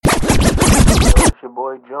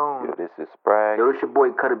your boy Jones. Yo, this is Sprag. Yo, this your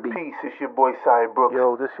boy Cutter B. Peace, it's your boy Cy Brooks.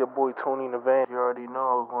 Yo, this your boy Tony Navan. You already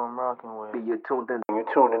know who I'm rocking with. You're tuning in. You're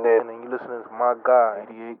tuning in and you're listening to my guy,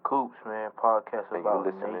 88 Coops, man, podcast and about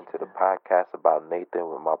you listening Nathan. to the podcast about Nathan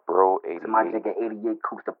with my bro, 88. To my nigga 88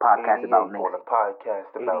 Coops, the podcast about Nathan. On the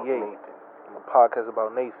podcast about Nathan. The podcast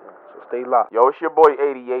about Nathan. So stay locked. Yo, it's your boy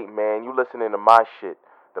 88, man. You listening to my shit.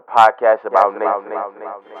 The podcast about Nathan.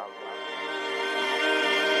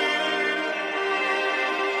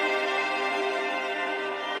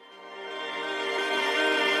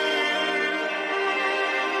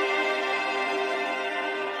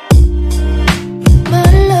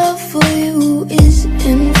 My love for you is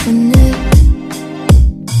infinite.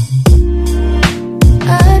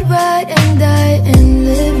 I'd ride and die and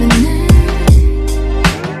live in it.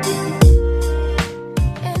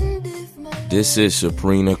 This is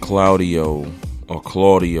Sabrina Claudio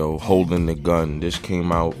holding the gun. This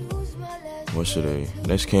came out, what's today?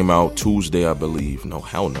 This came out Tuesday, I believe. No,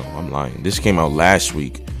 hell no, I'm lying. This came out last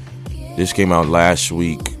week.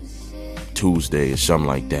 Tuesday or something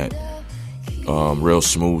like that. Real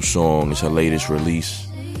smooth song. It's her latest release.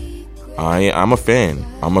 I'm a fan.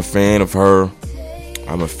 I'm a fan of her.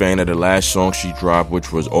 I'm a fan of the last song she dropped,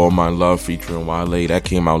 which was All My Love featuring Wale. That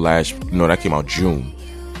came out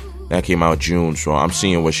June. So I'm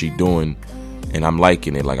seeing what she's doing, and I'm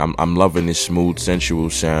liking it. Like I'm loving this smooth, sensual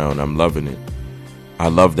sound. I'm loving it. I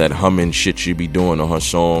love that humming shit she be doing on her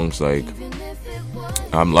songs. Like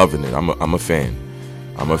I'm loving it. I'm a fan.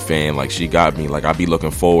 Like she got me. Like I be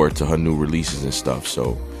looking forward to her new releases and stuff.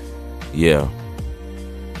 So yeah.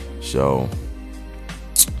 So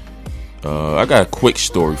I got a quick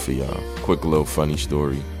story for y'all. Quick little funny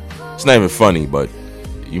story. It's not even funny, but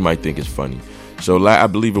you might think it's funny. So I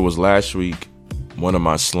believe it was last week, one of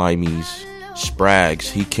my slimies, Sprags,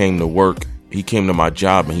 he came to work. He came to my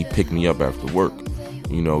job and he picked me up after work.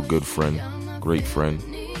 You know, good friend, great friend.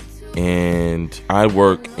 And I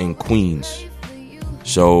work in Queens.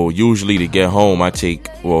 So usually to get home,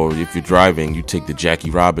 if you're driving, you take the Jackie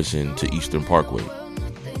Robinson to Eastern Parkway.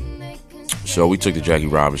 So we took the Jackie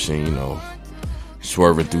Robinson, you know,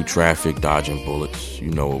 swerving through traffic, dodging bullets. You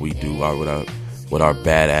know what we do with our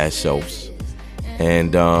badass selves.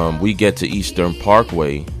 And we get to Eastern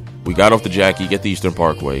Parkway. We got off the Jackie, get to Eastern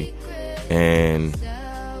Parkway. And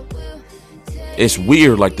it's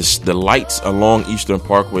weird, like the lights along Eastern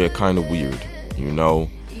Parkway are kind of weird, you know.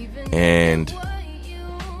 And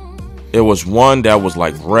it was one that was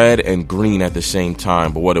like red and green at the same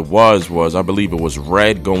time. But what it was I believe it was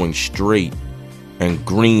red going straight and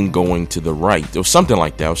green going to the right. It was something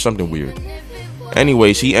like that. It was something weird.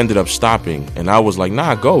 Anyways, he ended up stopping. And I was like,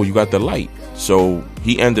 nah, go. You got the light. So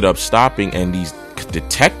he ended up stopping. And these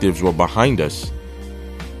detectives were behind us.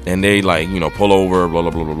 And they like, you know, pull over, blah,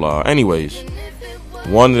 blah, blah, blah, blah. Anyways,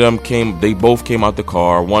 one of them they both came out the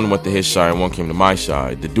car. One went to his side and one came to my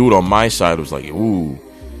side. The dude on my side was like, ooh,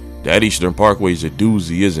 that Eastern Parkway is a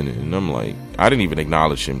doozy, isn't it? And I'm like, I didn't even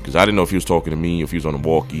acknowledge him because I didn't know if he was talking to me, if he was on a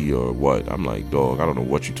walkie or what. I'm like, dog, I don't know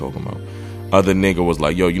what you talking about. Other nigga was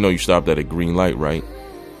like, yo, you know you stopped at a green light, right?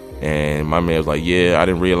 And my man was like, yeah, I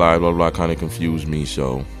didn't realize, blah, blah, kind of confused me.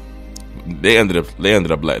 So they ended up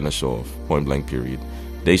letting us off, point blank period.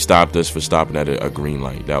 They stopped us for stopping at a green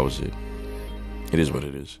light. That was it. It is what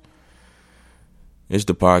it is. It's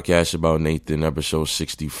the podcast about Nathan, episode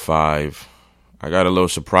 65. I got a little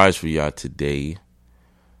surprise for y'all today.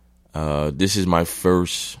 This is my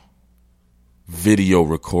first video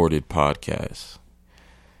recorded podcast.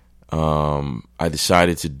 I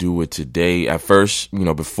decided to do it today. At first, you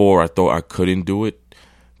know, before I thought I couldn't do it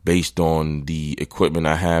based on the equipment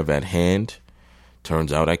I have at hand.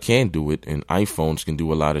 Turns out I can do it, and iPhones can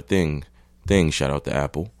do a lot of things. Shout out to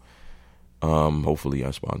Apple. Hopefully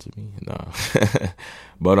y'all sponsor me. Nah.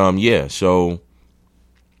 But yeah,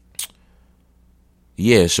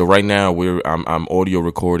 so right now I'm audio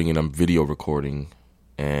recording and I'm video recording,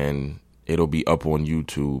 and it'll be up on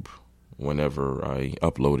YouTube whenever I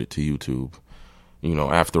upload it to YouTube. You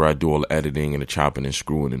know, after I do all the editing and the chopping and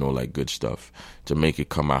screwing and all that good stuff to make it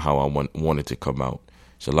come out how I want it to come out.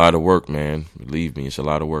 It's a lot of work, man. Believe me, it's a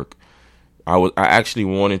lot of work. I actually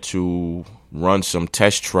wanted to run some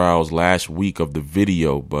test trials last week of the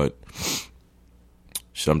video, but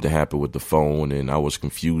something happened with the phone, and I was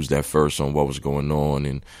confused at first on what was going on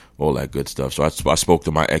and all that good stuff. So I spoke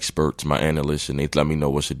to my experts, my analysts, and they let me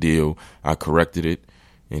know what's the deal. I corrected it,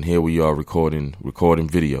 and here we are recording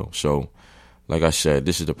video. So, like I said,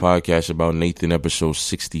 this is the podcast about Nathan, episode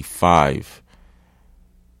 65.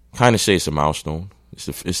 Kind of say it's a milestone. It's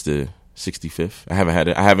the 65th. I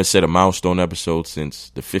haven't said a milestone episode since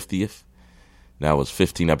the 50th. That was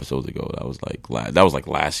 15 episodes ago. That was like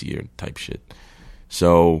last year type shit.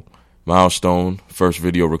 So, milestone, first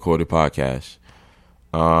video recorded podcast.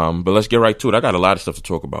 But let's get right to it. I got a lot of stuff to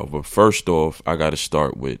talk about. But first off, I got to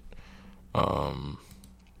start with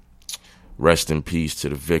rest in peace to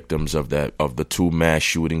the victims of the 2 mass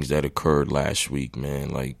shootings that occurred last week, man.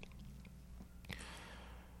 Like,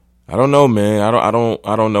 I don't know, man. I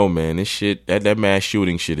don't know, man. This shit, that mass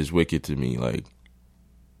shooting shit is wicked to me. Like,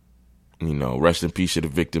 you know, rest in peace to the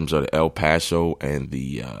victims of the El Paso and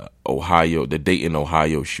the Dayton,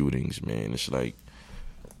 Ohio shootings, man. It's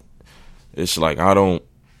like I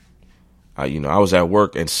was at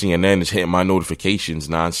work and CNN is hitting my notifications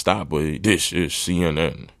nonstop, but this is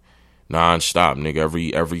CNN nonstop,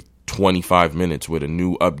 nigga. Every 25 minutes with a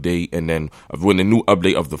new update, and then when the new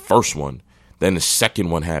update of the first one, then the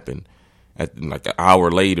second one happened at like an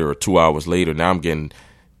hour later or 2 hours later. Now I'm getting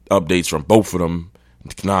updates from both of them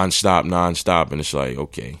nonstop, and it's like,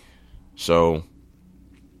 okay. So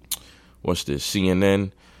what's this?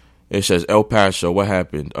 CNN. It says El Paso. What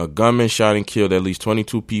happened? A gunman shot and killed at least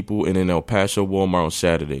 22 people in an El Paso Walmart on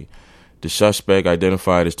Saturday. The suspect,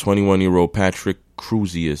 identified as 21-year-old Patrick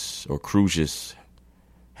Cruzius,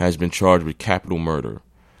 has been charged with capital murder.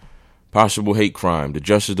 Possible hate crime. The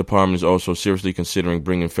Justice Department is also seriously considering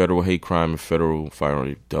bringing federal hate crime and federal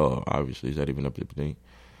firearm. Obviously, is that even up to date?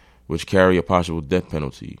 Which carry a possible death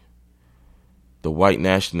penalty. The white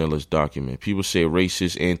nationalist document. People say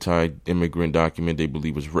racist, anti-immigrant document they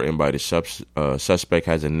believe was written by the suspect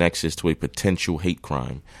has a nexus to a potential hate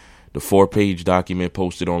crime. The 4-page document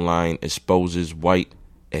posted online exposes?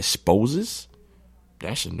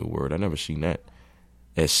 That's a new word. I've never seen that.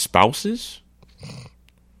 Espouses?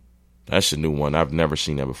 That's a new one. I've never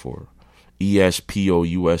seen that before.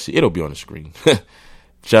 ESPOUS. It'll be on the screen.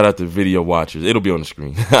 Shout out to video watchers. It'll be on the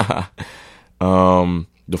screen.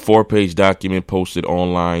 The 4-page document posted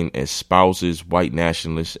online espouses white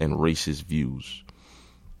nationalist and racist views.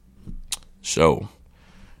 So,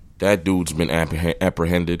 that dude's been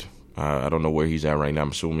apprehended. I don't know where he's at right now.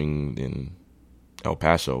 I'm assuming in El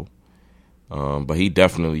Paso. But he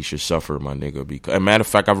definitely should suffer, my nigga. Because, as a matter of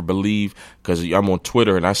fact, I believe, because I'm on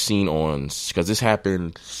Twitter and I seen because this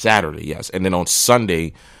happened Saturday, yes. And then on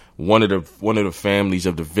Sunday, one of the families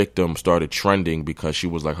of the victim started trending because she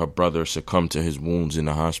was like, her brother succumbed to his wounds in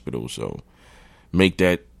the hospital. So make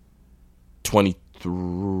that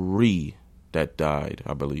 23 that died,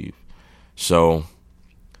 I believe. So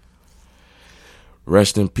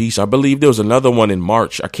rest in peace. I believe there was another one in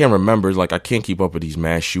March. I can't remember. Like, I can't keep up with these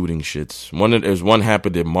mass shooting shits. There's one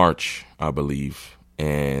happened in March, I believe.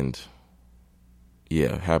 And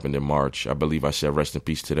yeah, it happened in March. I believe I said rest in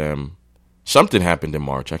peace to them. Something happened in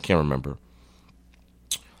March. I can't remember.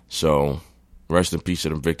 So, rest in peace to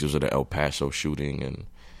the victims of the El Paso shooting, and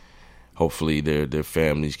hopefully their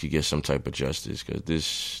families could get some type of justice.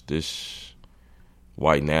 Because this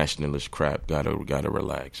white nationalist crap gotta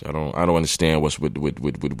relax. I don't understand what's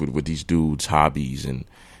with these dudes' hobbies and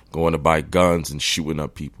going to buy guns and shooting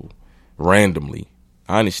up people randomly.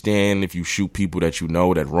 I understand if you shoot people that you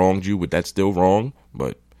know that wronged you, but that's still wrong.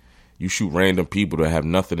 But you shoot random people that have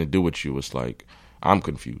nothing to do with you. It's like, I'm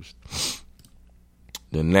confused.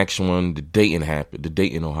 The next one, the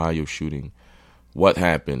Dayton, Ohio shooting. What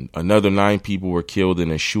happened? Another 9 people were killed in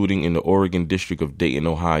a shooting in the Oregon district of Dayton,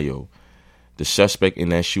 Ohio. The suspect in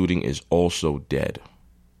that shooting is also dead.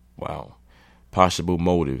 Wow. Possible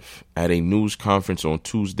motive. At a news conference on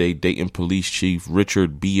Tuesday, Dayton Police Chief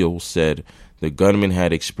Richard Beal said the gunman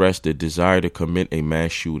had expressed a desire to commit a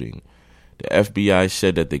mass shooting. The FBI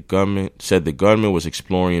said that the gunman was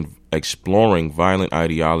exploring violent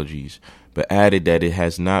ideologies, but added that it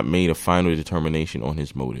has not made a final determination on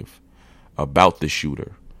his motive. About the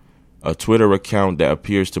shooter. A Twitter account that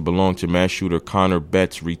appears to belong to mass shooter Connor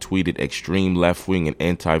Betts retweeted extreme left-wing and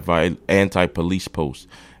anti-police posts,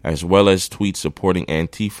 as well as tweets supporting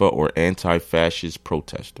Antifa or anti-fascist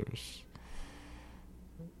protesters.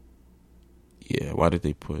 Yeah, why did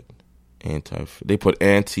they put they put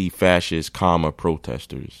anti-fascist,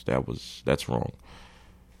 protesters. That's wrong.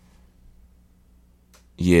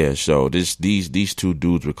 Yeah, so these 2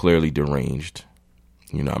 dudes were clearly deranged.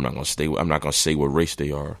 You know, I'm not gonna say what race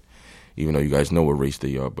they are, even though you guys know what race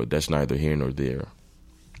they are, but that's neither here nor there.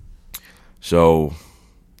 So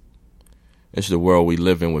it's the world we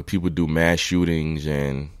live in, where people do mass shootings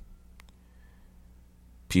and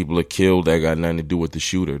people are killed that got nothing to do with the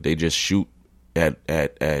shooter. They just shoot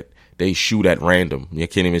they shoot at random. You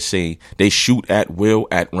can't even say they shoot at will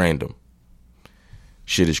at random.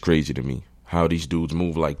 Shit is crazy to me. How these dudes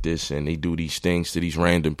move like this and they do these things to these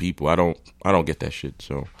random people. I don't get that shit.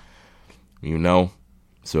 So, you know,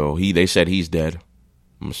 So they said he's dead.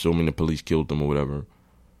 I'm assuming the police killed him or whatever.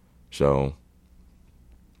 So,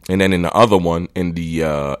 and then in the other one, in the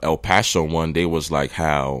El Paso one, they was like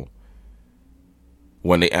how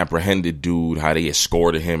when they apprehended dude, how they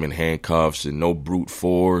escorted him in handcuffs and no brute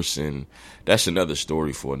force, and that's another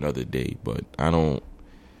story for another day. But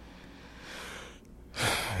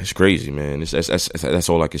it's crazy, man. That's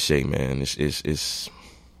all I can say, man. It's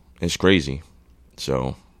crazy.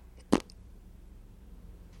 So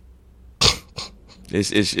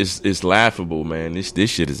it's laughable, man. This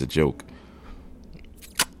shit is a joke.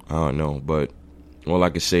 I don't know, but all I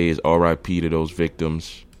can say is R.I.P. to those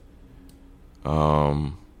victims.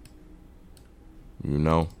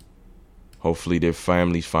 Hopefully their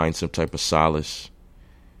families find some type of solace,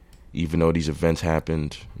 even though these events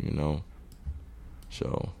happened,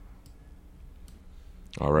 So,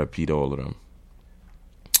 R.I.P. to all of them.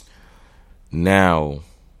 Now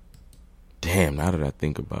that I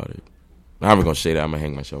think about it, I'm not going to say that. I'm going to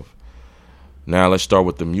hang myself. Now, let's start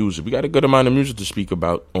with the music. We got a good amount of music to speak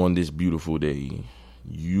about on this beautiful day.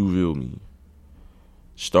 You feel me?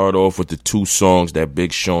 Start off with the 2 songs that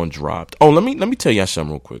Big Sean dropped. Oh, let me tell y'all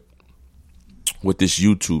something real quick. With this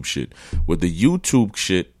YouTube shit. With the YouTube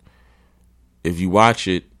shit, if you watch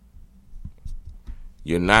it,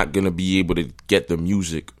 you're not going to be able to get the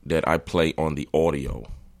music that I play on the audio.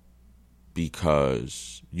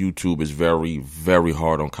 Because YouTube is very, very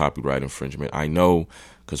hard on copyright infringement. I know,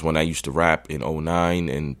 because when I used to rap in 2009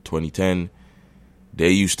 and 2010, they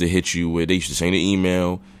used to hit you with, they used to send an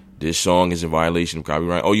email, this song is in violation of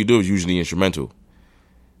copyright. All you do is usually instrumental.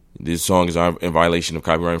 This song is in violation of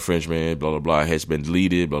copyright infringement, blah, blah, blah, has been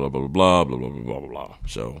deleted, blah, blah, blah, blah, blah, blah, blah, blah, blah, blah.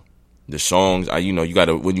 So the songs, you got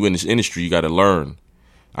to, when you're in this industry, you got to learn.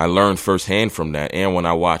 I learned firsthand from that. And when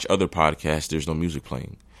I watch other podcasts, there's no music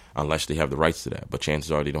playing unless they have the rights to that. But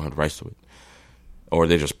chances are they don't have the rights to it. Or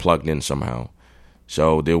they're just plugged in somehow.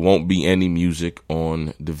 So there won't be any music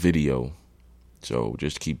on the video. So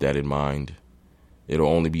just keep that in mind. It'll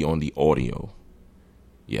only be on the audio.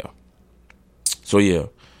 Yeah. So yeah,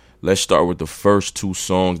 let's start with the first 2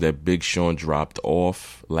 songs that Big Sean dropped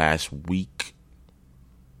off last week.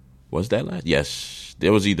 Was that last? Yes.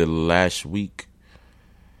 There was either last week.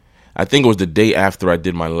 I think it was the day after I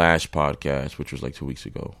did my last podcast, which was like 2 weeks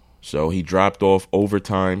ago. So he dropped off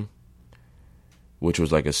Overtime, which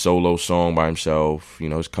was like a solo song by himself.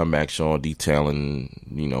 His comeback song detailing,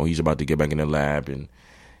 he's about to get back in the lab and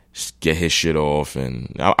get his shit off.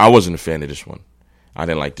 And I wasn't a fan of this one. I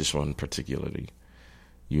didn't like this one particularly.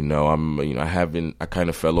 I kind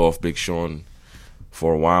of fell off Big Sean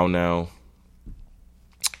for a while now.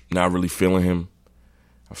 Not really feeling him.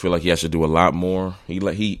 I feel like he has to do a lot more.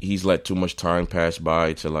 He's let too much time pass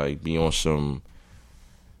by to like be on some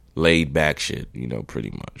laid back shit,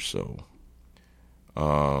 pretty much. So,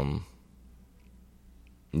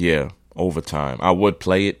 yeah, Overtime. I would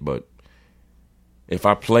play it, but if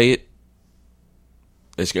I play it,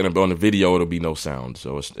 it's gonna be on the video. It'll be no sound,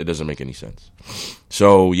 so it doesn't make any sense.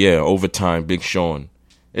 So yeah, Overtime, Big Sean.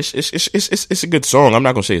 It's a good song. I'm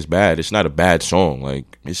not gonna say it's bad. It's not a bad song.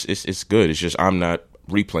 Like it's good. It's just I'm not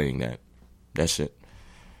replaying that. That's it.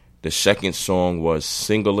 The second song was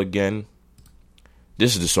Single Again.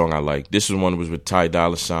 This is the song I like. This is one that was with Ty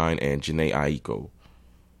Dolla $ign and Jhené Aiko.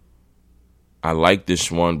 I like this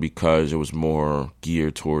one because it was more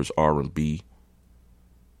geared towards R&B.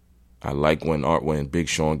 I like when Big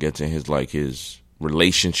Sean gets in his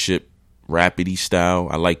relationship rapidy style.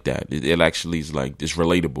 I like that. It actually is like, it's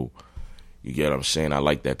relatable. You get what I'm saying? I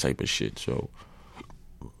like that type of shit. So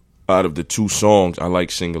out of the 2 songs, I like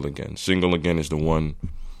Single Again. Single Again is the one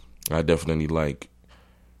I definitely like.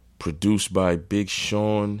 Produced by Big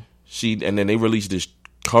Sean. See, and then they released this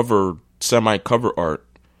semi-cover art,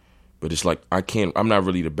 but it's like, I'm not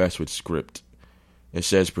really the best with script. It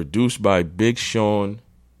says produced by Big Sean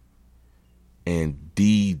and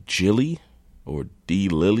D.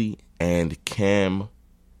 Lily and Cam.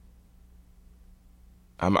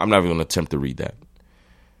 I'm not even going to attempt to read that.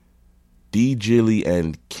 D. Lily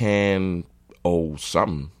and Cam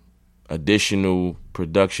something. Additional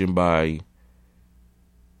production by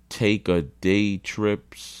Take a Day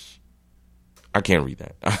Trips. I can't read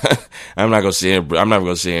that. I'm not gonna say it. I'm not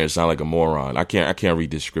gonna say it and sound like a moron. I can't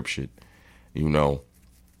read this script shit.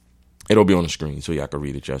 It'll be on the screen so y'all can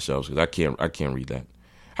read it yourselves because I can't read that.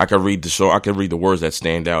 I can read the words that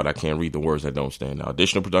stand out. I can't read the words that don't stand out.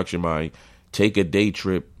 Additional production by Take a Day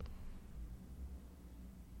Trip.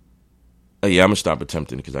 Yeah, I'm gonna stop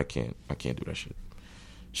attempting because I can't do that shit.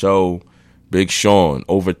 So, Big Sean,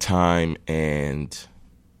 Overtime, and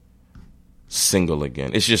Single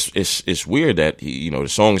Again. It's just it's weird that the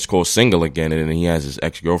song is called Single Again, and then he has his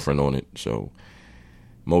ex-girlfriend on it. So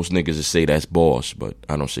most niggas would say that's boss, but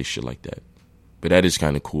I don't say shit like that. But that is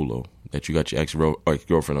kind of cool though, that you got your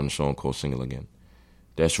ex-girlfriend on a song called Single Again.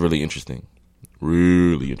 That's really interesting.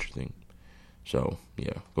 Really interesting. So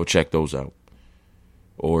yeah, go check those out.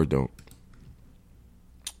 Or don't.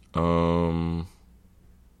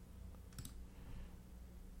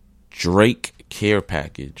 Drake Care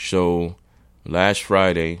Package. So last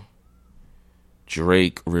Friday,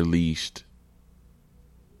 Drake released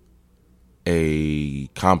a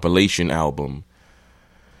compilation album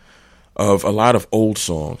of a lot of old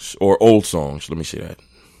songs, let me say that.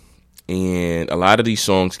 And a lot of these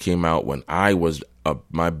songs came out when I was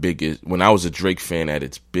when I was a Drake fan at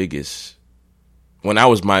its biggest. When I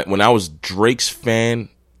was Drake's fan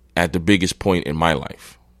at the biggest point in my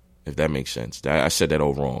life, if that makes sense. I said that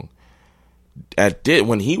all wrong.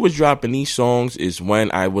 When he was dropping these songs is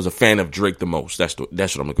when I was a fan of Drake the most. That's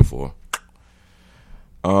what I'm looking for.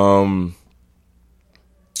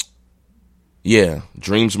 Yeah,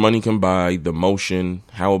 Dreams Money Can Buy, The Motion,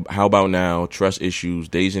 How About Now, Trust Issues,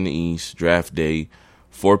 Days in the East, Draft Day,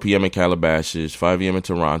 4 p.m. in Calabasas, 5 p.m. in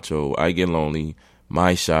Toronto, I Get Lonely,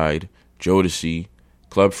 My Side, Jodeci,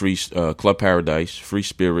 Club Paradise, Free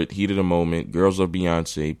Spirit, Heat of the Moment, Girls of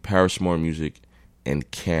Beyonce, Paris More Music,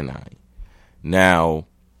 and Can I? Now,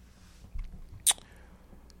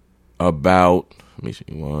 about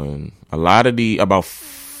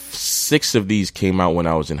 6 of these came out when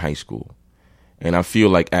I was in high school. And I feel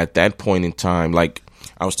like at that point in time, like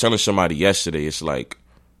I was telling somebody yesterday, it's like,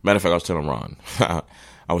 matter of fact, I was telling Ron.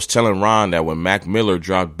 I was telling Ron that when Mac Miller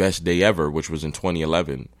dropped Best Day Ever, which was in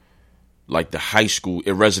 2011, like it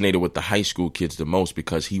resonated with the high school kids the most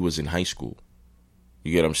because he was in high school.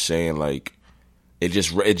 You get what I'm saying? Like it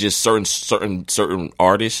just certain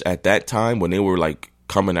artists at that time when they were like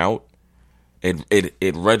coming out,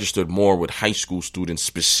 it registered more with high school students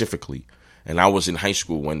specifically. And I was in high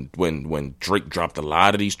school when Drake dropped a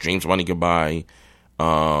lot of these. Dreams Money Can Buy,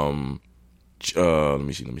 let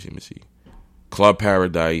me see. Club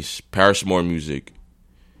Paradise, Paris More Music.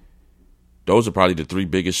 Those are probably the 3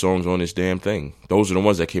 biggest songs on this damn thing. Those are the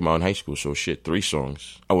ones that came out in high school. So shit, 3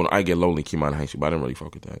 songs. When I Get Lonely came out in high school, but I didn't really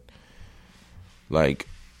fuck with that. Like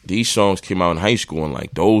these songs came out in high school, and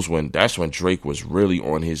like that's when Drake was really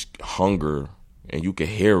on his hunger. And you could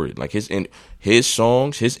hear it, like his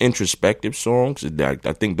songs, his introspective songs. I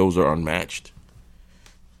think those are unmatched.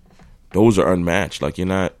 Those are unmatched. Like you're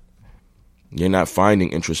not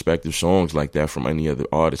finding introspective songs like that from any other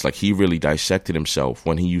artist. Like he really dissected himself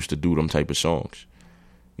when he used to do them type of songs.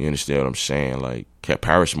 You understand what I'm saying? Like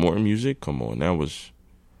Paris More Music, come on,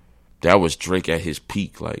 that was Drake at his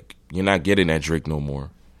peak. Like you're not getting that Drake no more.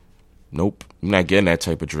 Nope, you're not getting that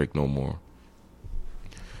type of Drake no more.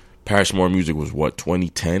 Paris More Music was what,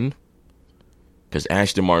 2010? Because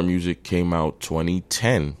Ashton Martin Music came out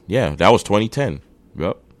 2010. Yeah, that was 2010.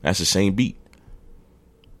 Yep, that's the same beat.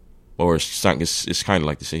 Or it's kind of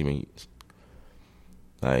like the same beat.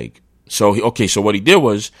 Like, so what he did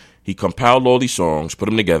was he compiled all these songs, put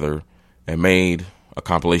them together, and made a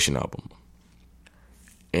compilation album.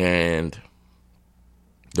 And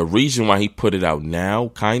the reason why he put it out now,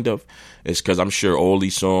 kind of, is because I'm sure all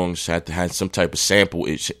these songs had some type of sample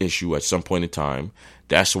issue at some point in time.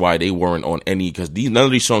 That's why they weren't on any, because none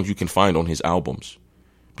of these songs you can find on his albums,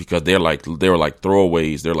 because they're like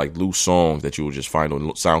throwaways. They're like loose songs that you will just find on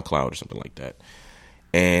SoundCloud or something like that.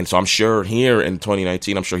 And so I'm sure here in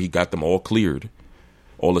 2019, I'm sure he got them all cleared,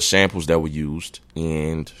 all the samples that were used,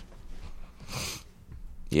 and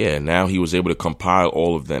yeah, now he was able to compile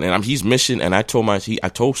all of them. And he's missing, and I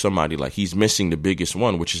told somebody, like, he's missing the biggest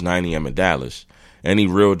one, which is 9 a.m. in Dallas. Any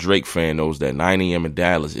real Drake fan knows that 9 a.m. in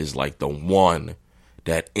Dallas is like the one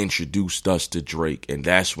that introduced us to Drake. And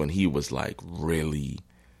that's when he was like really,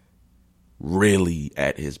 really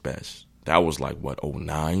at his best. That was like, what,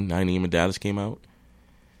 09? 9 a.m. in Dallas came out?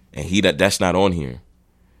 And that's not on here.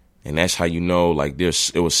 And that's how you know, like,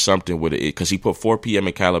 it was something with it. Because he put 4 p.m.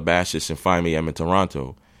 in Calabasas and 5 a.m. in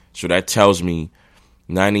Toronto. So that tells me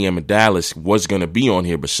 9 a.m. in Dallas was going to be on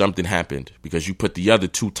here, but something happened. Because you put the other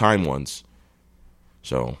 2 time ones.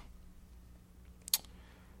 So,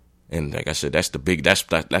 and like I said, that's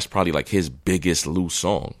probably like his biggest loose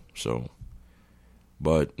song. So,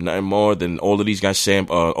 but nothing more than all of these got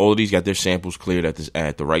their samples cleared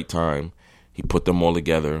at the right time. He put them all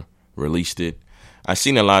together, released it. I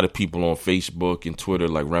seen a lot of people on Facebook and Twitter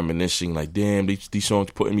like reminiscing, like, damn, these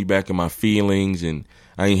songs putting me back in my feelings, and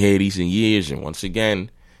I ain't heard these in years. And once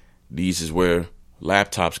again, these is where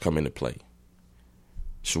laptops come into play.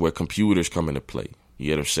 So where computers come into play. You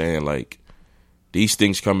get what I'm saying? Like, These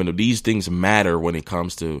things matter when it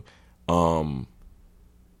comes to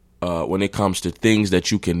things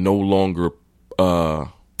that you can no longer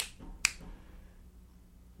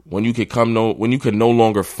when you can no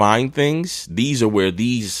longer find things. These are where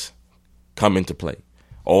these come into play.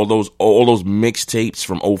 All those mixtapes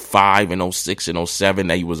from 05 and 06 and 07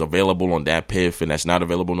 that was available on Dat Piff and that's not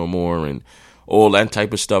available no more, and all that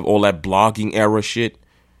type of stuff, all that blogging era shit.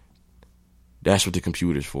 That's what the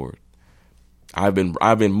computer's for. I've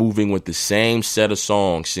been moving with the same set of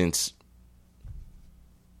songs since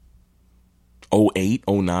 08,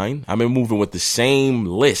 09. I've been moving with the same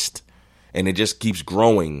list, and it just keeps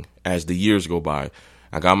growing as the years go by.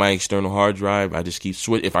 I got my external hard drive. I just keep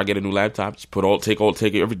switch. If I get a new laptop, just take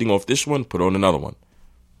everything off this one, put on another one.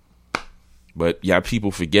 But yeah,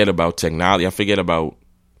 people forget about technology. I forget about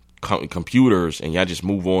computers, and y'all just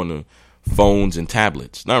move on to phones and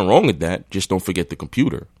tablets. Nothing wrong with that. Just don't forget the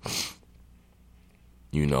computer.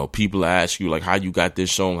 You know, people ask you like, how you got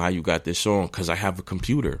this song? Because I have a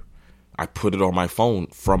computer. I put it on my phone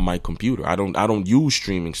from my computer. I don't use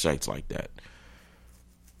streaming sites like that.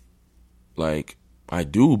 Like, I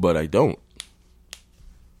do, but I don't.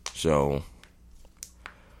 So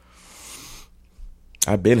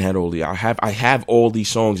I have all these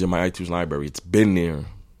songs in my iTunes library. It's been there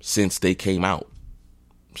since they came out.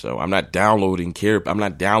 So I'm not downloading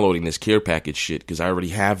this care package shit because I already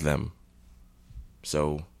have them.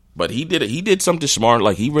 So, but he did something smart.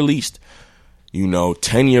 Like, he released,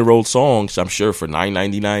 10-year-old songs, I'm sure, for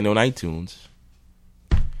 $9.99 on iTunes.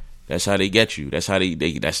 That's how they get you. That's how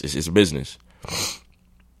it's a business.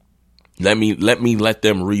 Let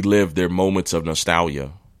them relive their moments of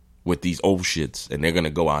nostalgia with these old shits, and they're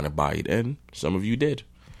gonna go out and buy it. And some of you did.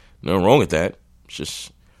 Nothing wrong with that. It's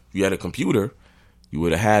just, if you had a computer, you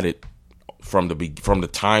would have had it from the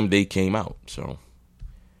time they came out. So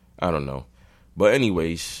I don't know. But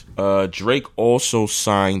anyways, Drake also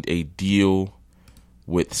signed a deal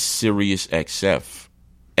with Sirius XM.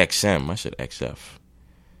 I said XF.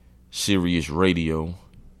 Sirius Radio.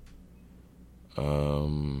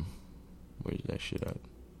 Where's that shit at?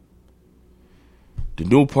 The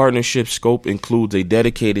new partnership scope includes a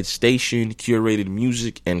dedicated station, curated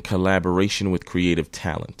music, and collaboration with creative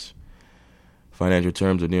talent. Financial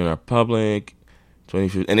terms are near our public.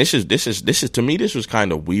 And this is to me, this was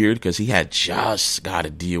kind of weird because he had just got a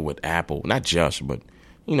deal with Apple. Not just, but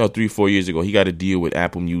 3-4 years ago, he got a deal with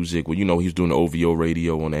Apple Music. Well, he was doing the OVO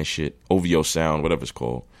radio on that shit, OVO sound, whatever it's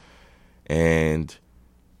called. And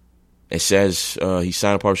it says he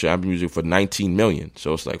signed a partnership with Apple Music for $19 million.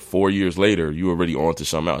 So it's like 4 years later, you already on to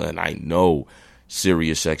something else. And I know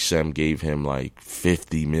Sirius XM gave him like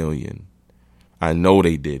 $50 million. I know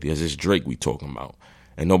they did, because it's Drake we talking about.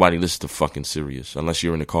 And nobody listens to fucking Sirius unless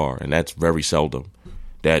you're in the car. And that's very seldom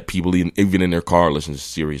that people even in their car listen to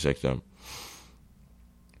Sirius XM.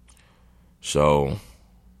 So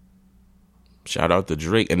shout out to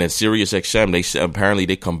Drake. And then Sirius XM, apparently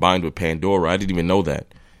they combined with Pandora. I didn't even know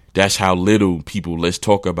that. That's how little people let's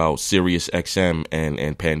talk about Sirius XM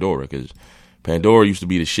and Pandora, because Pandora used to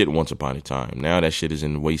be the shit once upon a time. Now that shit is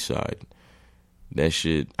in the wayside. That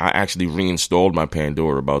shit, I actually reinstalled my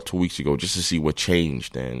Pandora about 2 weeks ago just to see what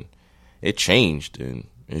changed, and it changed, and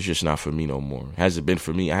it's just not for me no more. Hasn't been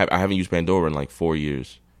for me. I haven't used Pandora in like 4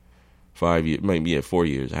 years. 5 years, maybe 4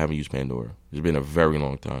 years. I haven't used Pandora. It's been a very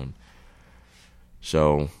long time.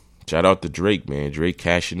 So shout out to Drake, man. Drake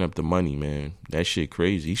cashing up the money, man. That shit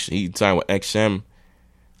crazy. He signed with XM.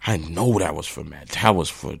 I know that was for Matt. That was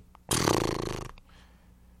for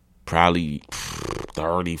probably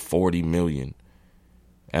 30, 40 million.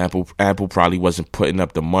 Apple probably wasn't putting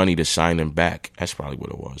up the money to sign him back. That's probably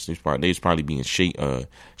what it was. They was probably being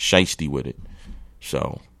shiesty with it.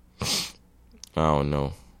 So I don't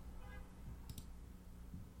know.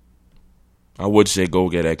 I would say go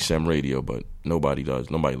get XM Radio, but nobody does.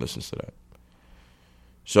 Nobody listens to that.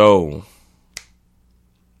 So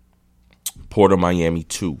Port of Miami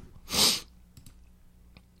 2.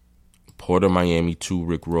 Port of Miami 2,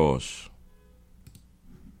 Rick Ross.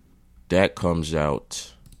 That comes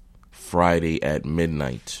out Friday at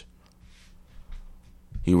midnight.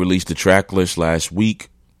 He released the track list last week.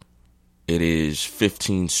 It is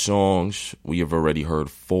 15 songs. We have already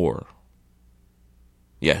heard 4.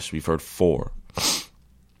 Yes, we've heard 4.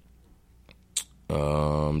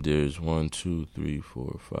 There's 1, 2, 3,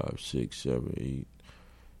 4, 5, 6, 7, 8,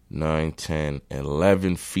 9, 10,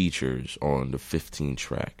 11 features on the 15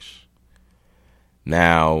 tracks.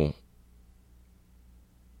 Now,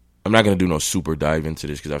 I'm not going to do no super dive into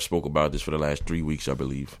this because I've spoke about this for the last 3 weeks, I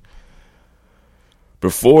believe.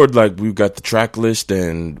 Before, we've got the track list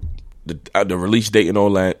and the release date and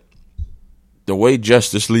all that. the way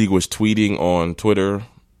Justice League was tweeting on Twitter,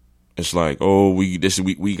 it's like, oh, we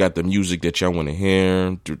got the music that y'all want to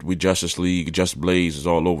hear. We Justice League, Just Blaze is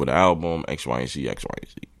all over the album, X, Y, and Z, X, Y, and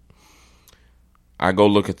Z. I go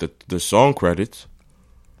look at the song credits.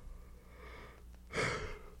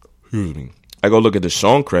 Excuse me. I go look at the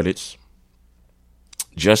song credits.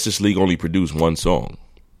 Justice League only produced one song.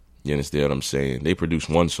 You understand what I'm saying? They produced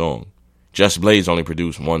one song. Just Blaze only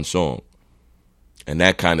produced one song. And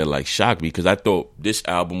that kind of like shocked me because I thought this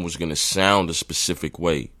album was going to sound a specific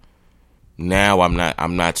way. Now I'm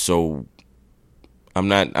not so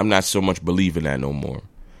much believing that no more.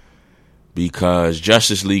 Because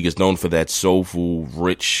Justice League is known for that soulful,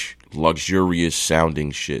 rich, luxurious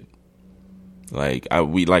sounding shit. Like I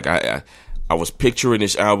was picturing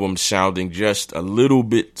this album sounding just a little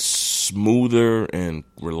bit smoother and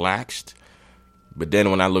relaxed. But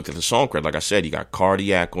then when I looked at the song credit, like I said, you got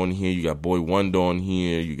Cardiac on here, you got Boy Wonder on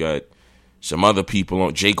here, you got some other people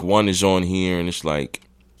on. Jake One is on here, and it's like,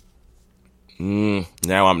 now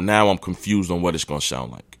I'm confused on what it's gonna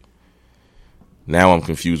sound like. Now I'm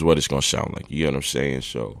confused what it's gonna sound like. You know what I'm saying?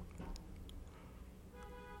 So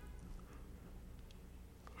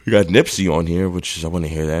you got Nipsey on here, which is, I want to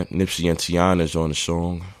hear that. Nipsey and Tiana's on the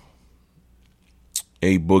song.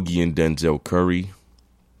 A Boogie and Denzel Curry.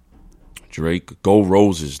 Drake, Go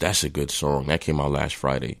Roses. That's a good song. That came out last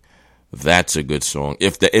Friday. That's a good song.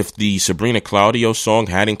 If the Sabrina Claudio song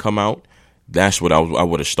hadn't come out, that's what I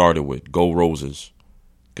would have started with. Go Roses,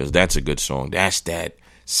 because that's a good song. That's that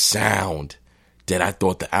sound that I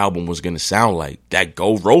thought the album was gonna sound like. That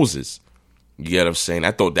Go Roses. You get what I'm saying?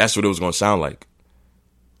 I thought that's what it was gonna sound like.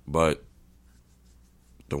 But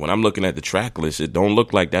when I'm looking at the track list, it don't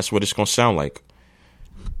look like that's what it's gonna sound like.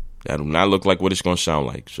 That do not look like what it's gonna sound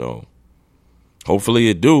like. So hopefully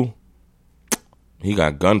it do. He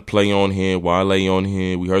got Gunplay on here, Wale on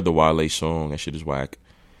here. We heard the Wale song. That shit is whack.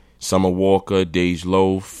 Summer Walker, Dej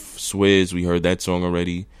Loaf, Swizz. We heard that song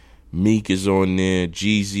already. Meek is on there.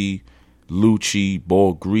 Jeezy, Lucci,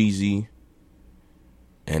 Ball Greasy,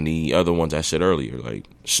 and the other ones I said earlier. Like,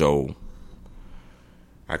 so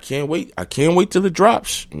I can't wait. I can't wait till it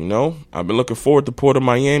drops. You know, I've been looking forward to Port of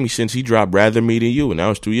Miami since he dropped Rather Me Than You, and that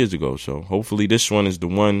was 2 years ago. So hopefully this one is the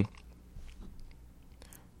one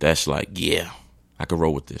that's like, yeah, I can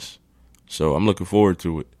roll with this. So I'm looking forward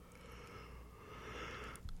to it.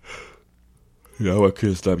 Yeah, I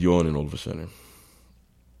can't stop yawning all of a sudden.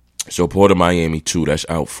 So Port of Miami 2, that's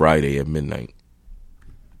out Friday at midnight.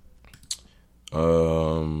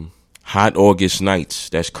 Hot August Nights,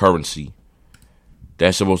 that's Currency.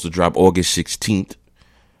 That's supposed to drop August 16th.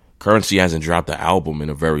 Currency hasn't dropped the album in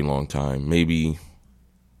a very long time. Maybe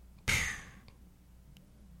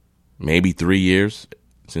 3 years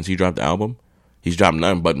since he dropped the album. He's dropped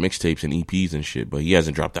nothing but mixtapes and EPs and shit, but he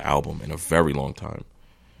hasn't dropped the album in a very long time.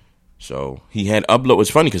 So he had upload. It's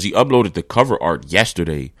funny because he uploaded the cover art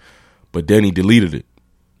yesterday, but then he deleted it.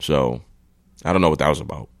 So I don't know what that was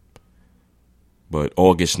about. But Hot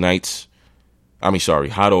August Nights, August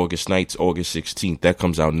 16th. That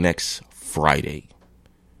comes out next Friday.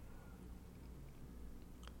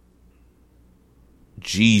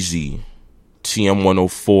 Jeezy,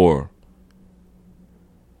 TM104,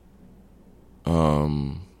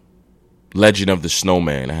 Legend of the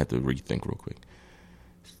Snowman. I had to rethink real quick.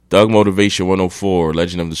 Thug Motivation 104,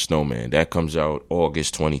 Legend of the Snowman. That comes out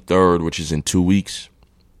August 23rd, which is in 2 weeks.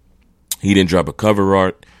 He didn't drop a cover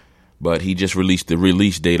art, but he just released the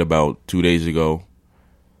release date about 2 days ago.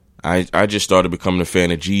 I just started becoming a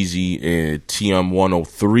fan of Jeezy in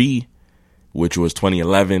TM103, which was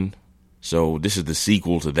 2011. So this is the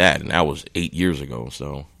sequel to that, and that was 8 years ago.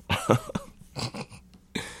 So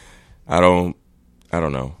I don't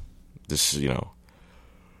know. This, you know.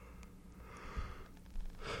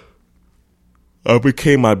 I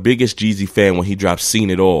became my biggest Jeezy fan when he dropped Seen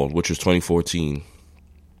It All, which was 2014.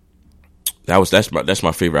 That's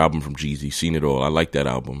my favorite album from Jeezy, Seen It All. I like that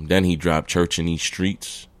album. Then he dropped Church in These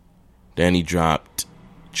Streets. Then he dropped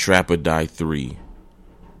Trap or Die 3.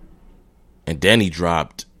 And then he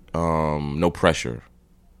dropped No Pressure.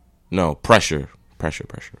 No, Pressure.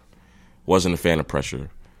 Wasn't a fan of Pressure.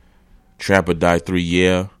 Trap or Die 3,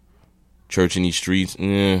 yeah. Church in These Streets,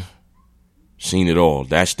 Seen It All.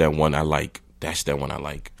 That's that one I like.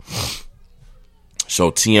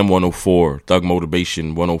 So TM104, Thug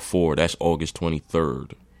Motivation 104, that's August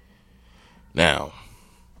 23rd. Now,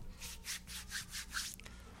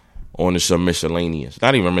 on to some miscellaneous.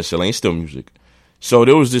 Not even miscellaneous, still music. So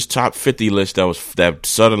there was this top 50 list that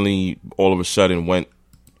suddenly, all of a sudden, went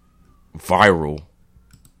viral,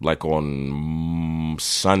 like on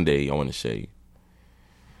Sunday, I want to say.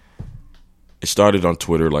 It started on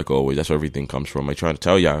Twitter, like always. That's where everything comes from. I try to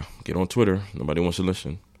tell y'all, get on Twitter. Nobody wants to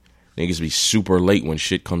listen. Niggas be super late when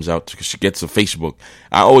shit comes out. Shit gets to Facebook.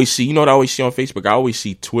 I always see, you know what I always see on Facebook? I always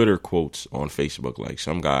see Twitter quotes on Facebook. Like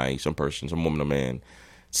some guy, some person, some woman or man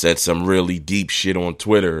said some really deep shit on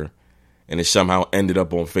Twitter and it somehow ended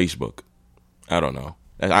up on Facebook. I don't know.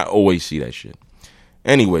 I always see that shit.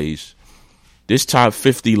 Anyways, this top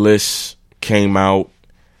 50 list came out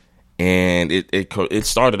and it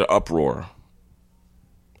started an uproar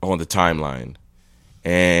on the timeline.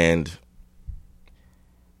 And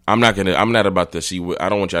I'm not about to see I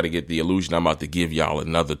don't want y'all to get the illusion I'm about to give y'all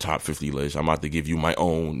another top 50 list. I'm about to give you my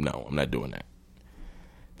own. No, I'm not doing that.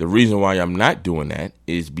 The reason why I'm not doing that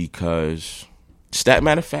is because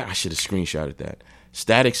matter of fact, I should have screenshotted that.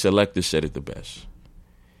 Static Selector said it the best.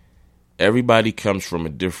 Everybody comes from a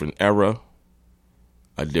different era,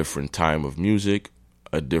 a different time of music,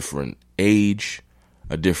 a different age,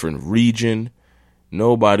 a different region.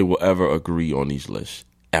 Nobody will ever agree on these lists.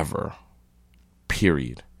 Ever.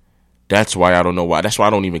 Period. That's why I don't know why. That's why I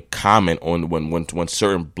don't even comment on when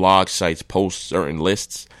certain blog sites post certain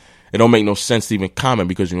lists. It don't make no sense to even comment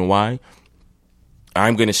because you know why?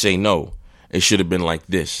 I'm going to say no. It should have been like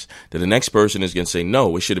this. Then the next person is going to say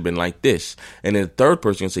no. It should have been like this. And then the third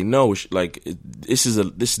person is going to say no. This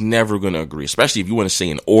is never going to agree. Especially if you want to say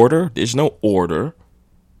in order. There's no order.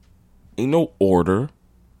 Ain't no order.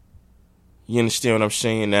 You understand what I'm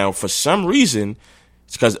saying? Now, for some reason,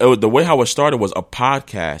 it's because the way how it started was a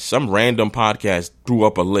podcast. Some random podcast threw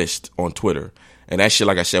up a list on Twitter. And that shit,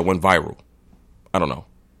 like I said, went viral. I don't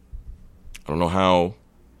know how,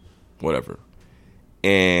 whatever.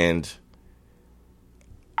 And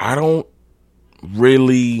I don't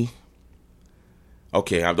really,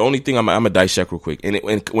 okay, the only thing I'm going to dissect real quick. And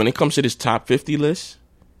when it comes to this top 50 list,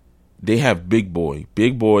 they have Big Boy.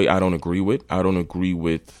 Big Boy, I don't agree with. I don't agree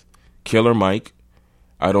with Killer Mike.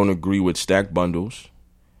 I don't agree with Stack Bundles.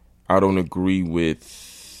 I don't agree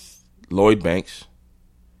with Lloyd Banks.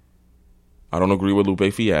 I don't agree with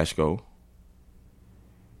Lupe Fiasco.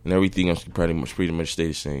 And everything else pretty much stay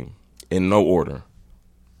the same. In no order.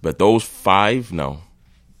 But those 5, no.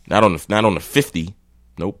 Not on the 50.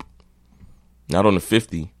 Nope. Not on the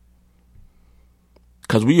 50.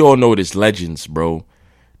 Because we all know this legends, bro.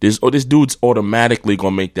 This dude's automatically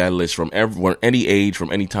gonna make that list from everyone, any age,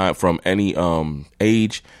 from any time, from any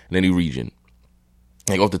age and any region.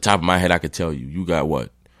 Like off the top of my head, I could tell you. You got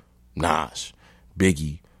what? Nas,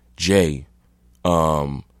 Biggie, Jay,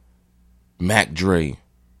 Mac Dre,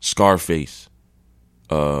 Scarface,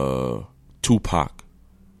 Tupac.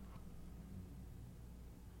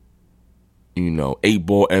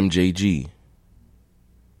 8-Ball MJG.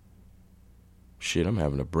 Shit, I'm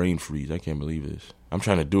having a brain freeze. I can't believe this. I'm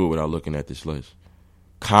trying to do it without looking at this list.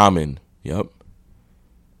 Common, yep.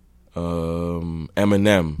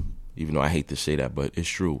 Eminem, even though I hate to say that, but it's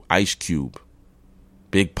true. Ice Cube,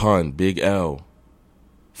 Big Pun, Big L,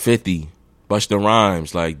 50, Busta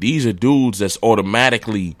Rhymes. Like, these are dudes that's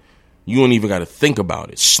automatically, you don't even got to think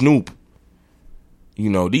about it. Snoop,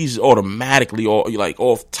 these automatically,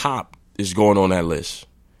 off top is going on that list.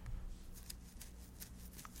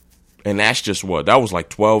 And that's just what? That was like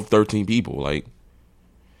 12, 13 people. Like,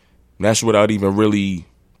 that's without even really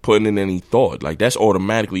putting in any thought. Like, that's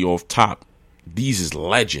automatically off top. These is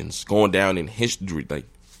legends going down in history. Like,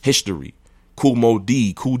 history. Kool Moe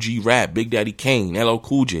Dee, Kool G Rap, Big Daddy Kane, LL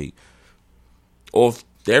Cool J.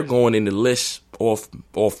 They're going in the list off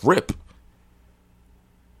rip.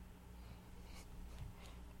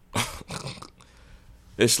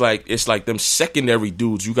 It's like them secondary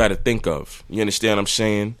dudes you got to think of. You understand what I'm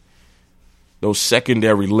saying? Those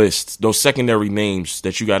secondary lists, those secondary names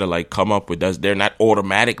that you got to come up with. They're not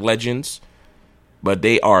automatic legends, but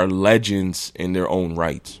they are legends in their own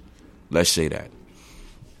right. Let's say that.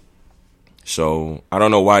 So I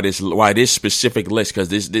don't know why this specific list, because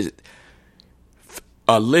this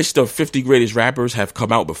a list of 50 greatest rappers have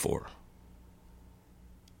come out before.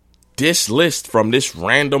 This list from this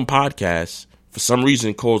random podcast, for some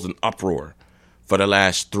reason, caused an uproar for the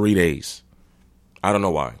last 3 days. I don't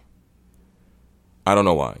know why.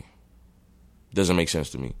 Doesn't make sense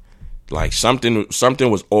to me. Like, something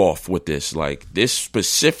was off with this. Like, this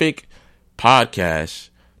specific podcast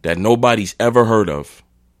that nobody's ever heard of.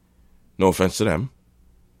 No offense to them.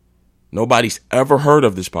 Nobody's ever heard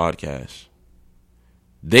of this podcast.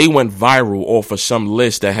 They went viral off of some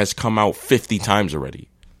list that has come out 50 times already.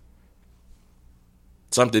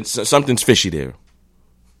 Something's fishy there.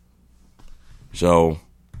 So,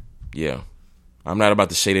 yeah. I'm not about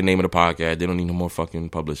to say the name of the podcast. They don't need no more fucking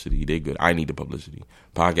publicity. They're good. I need the publicity.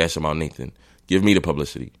 Podcast about Nathan. Give me the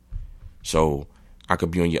publicity. So, I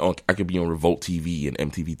could be on Revolt TV and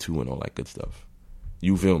MTV2 and all that good stuff.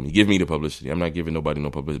 You feel me? Give me the publicity. I'm not giving nobody no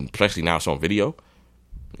publicity, especially now it's on video.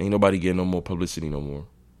 Ain't nobody getting no more publicity no more.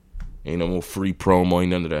 Ain't no more free promo, ain't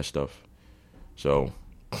none of that stuff. So,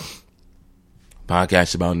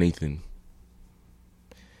 podcast about Nathan.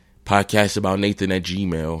 Podcast about Nathan at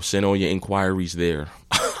Gmail. Send all your inquiries there.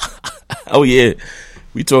 Oh yeah,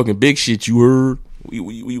 we talking big shit. You heard?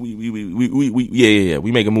 Yeah.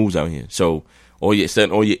 We making moves out here. So,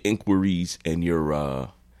 send all your inquiries and your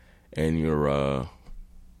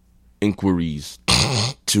inquiries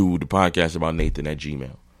to the podcast about Nathan at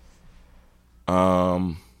Gmail.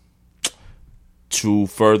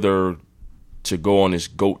 To go on this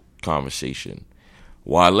GOAT conversation,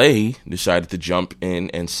 Wale decided to jump in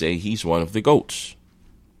and say he's one of the GOATs.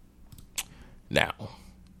 Now,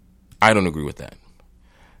 I don't agree with that.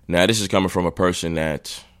 Now, this is coming from a person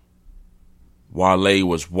that Wale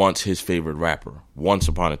was once his favorite rapper, once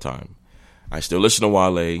upon a time. I still listen to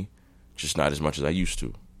Wale, just not as much as I used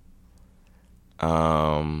to.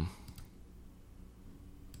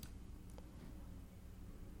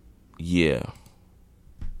 Yeah.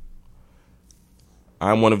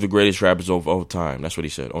 I'm one of the greatest rappers of all time. That's what he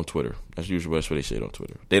said on Twitter. That's what they said on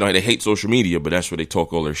Twitter. They hate social media, but that's where they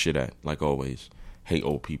talk all their shit at, like always. Hate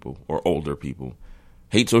old people or older people.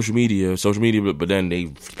 Hate social media, but then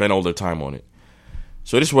they spend all their time on it.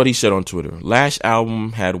 So this is what he said on Twitter. Last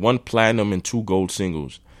album had 1 platinum and 2 gold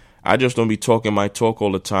singles. I just don't be talking my talk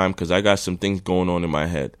all the time because I got some things going on in my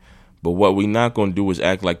head. But what we not going to do is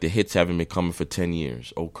act like the hits haven't been coming for 10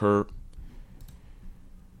 years. Oh, Kurt.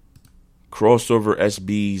 Crossover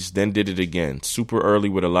SBs, then did it again. Super early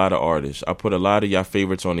with a lot of artists. I put a lot of y'all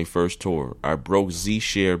favorites on their first tour. I broke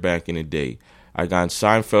Z-Share back in the day. I got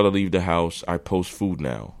Seinfeld to leave the house. I post food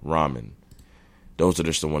now. Ramen. Those are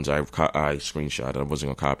just the ones I screenshot. I wasn't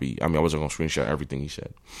going to copy. I wasn't going to screenshot everything he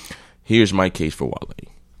said. Here's my case for Wale.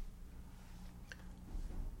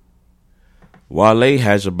 Wale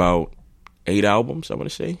has about 8 albums, I want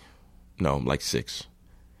to say. No, like 6.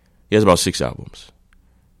 He has about 6 albums.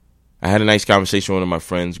 I had a nice conversation with one of my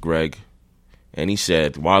friends, Greg, and he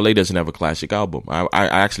said, Wale doesn't have a classic album. I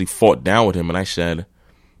actually fought down with him, and I said,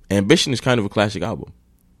 Ambition is kind of a classic album.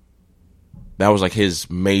 That was like his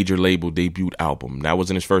major label debut album. That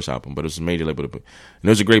wasn't his first album, but it was a major label debut. And it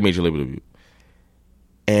was a great major label debut.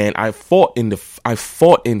 And I fought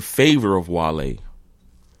in favor of Wale.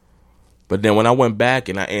 But then when I went back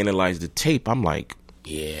and I analyzed the tape, I'm like,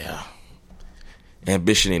 yeah,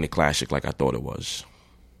 Ambition ain't a classic like I thought it was.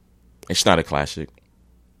 It's not a classic.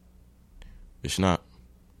 It's not.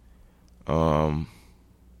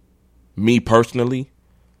 Me personally,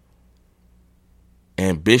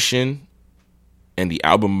 Ambition and the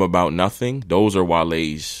album About Nothing, those are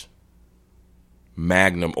Wale's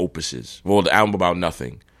magnum opuses. Well, the album About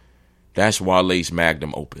Nothing, that's Wale's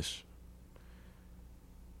magnum opus.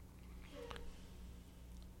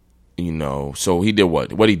 You know, so he did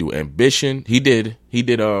what? What did he do? Ambition. He did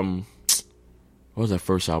what was that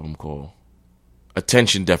first album called?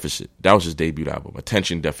 Attention Deficit. That was his debut album.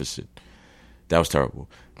 Attention Deficit. That was terrible.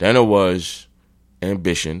 Then it was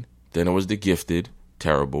Ambition. Then it was The Gifted.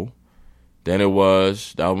 Terrible. Then it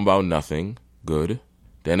was the album About Nothing. Good.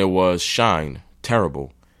 Then it was Shine.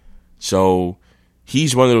 Terrible. So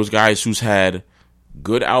he's one of those guys who's had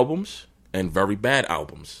good albums and very bad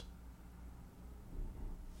albums.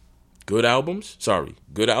 Good albums,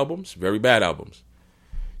 very bad albums.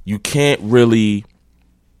 You can't really,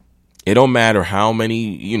 it don't matter how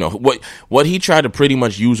many, you know, what he tried to pretty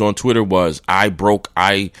much use on Twitter was, I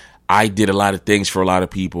did a lot of things for a lot of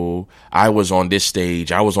people. I was on this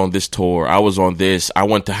stage. I was on this tour. I was on this. I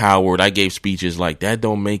went to Howard. I gave speeches. Like, that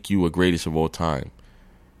don't make you a greatest of all time.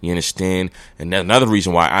 You understand? And that's another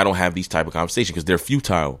reason why I don't have these type of conversations, because they're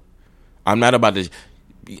futile. I'm not about to,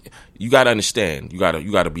 you got to understand. You got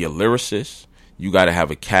to be a lyricist. You got to have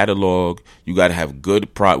a catalog. You got to have good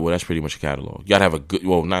well, that's pretty much a catalog. You got to have a good,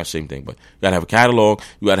 well, not the same thing, but you got to have a catalog.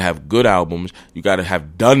 You got to have good albums. You got to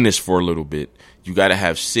have done this for a little bit. You got to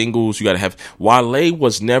have singles. You got to have, Wale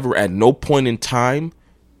was never at no point in time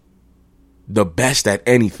the best at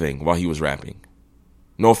anything while he was rapping.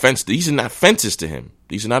 No offense. These are not offenses to him.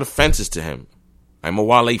 These are not offenses to him. I'm a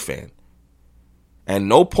Wale fan. At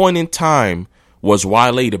no point in time was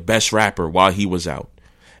Wale the best rapper while he was out.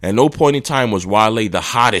 At no point in time was Wale the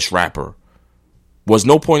hottest rapper. Was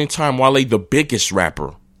no point in time Wale the biggest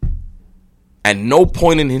rapper. At no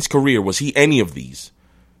point in his career was he any of these.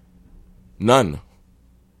 None.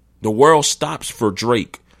 The world stops for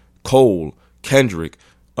Drake, Cole, Kendrick,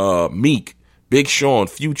 Meek, Big Sean,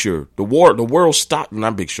 Future. The world stopped.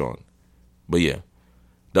 Not Big Sean, but yeah.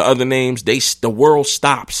 The other names, the world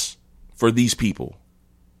stops for these people.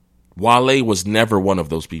 Wale was never one of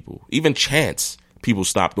those people. Even Chance, people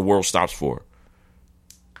stop, the world stops for.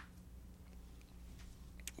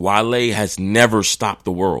 Wale has never stopped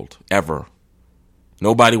the world, ever.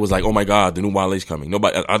 Nobody was like, oh my God, the new Wale's coming.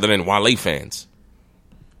 Nobody, other than Wale fans.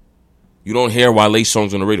 You don't hear Wale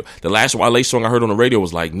songs on the radio. The last Wale song I heard on the radio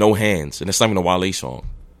was like No Hands, and it's not even a Wale song.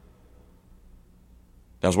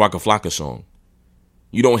 That was Waka Flocka song.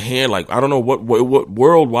 You don't hear, like, I don't know what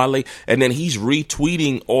world Wale, and then he's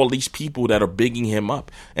retweeting all these people that are bigging him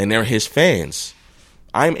up, and they're his fans.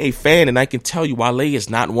 I'm a fan, and I can tell you Wale is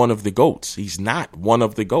not one of the GOATs. He's not one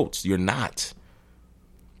of the GOATs. You're not.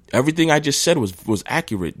 Everything I just said was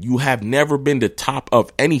accurate. You have never been the top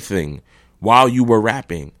of anything while you were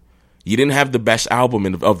rapping. You didn't have the best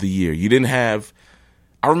album of the year. You didn't have.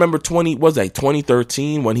 I remember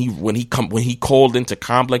 2013 when he called into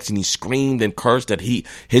Complex and he screamed and cursed that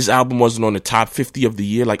his album wasn't on the top 50 of the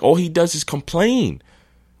year. Like, all he does is complain.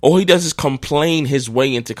 All he does is complain his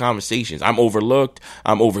way into conversations. I'm overlooked.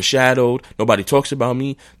 I'm overshadowed. Nobody talks about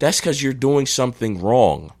me. That's because you're doing something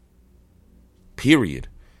wrong. Period.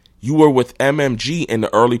 You were with MMG in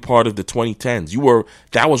the early part of the 2010s.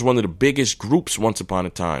 That was one of the biggest groups once upon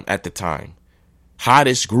a time, at the time.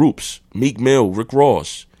 Hottest groups. Meek Mill, Rick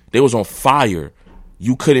Ross. They was on fire.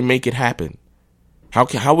 You couldn't make it happen.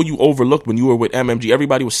 How were you overlooked when you were with MMG?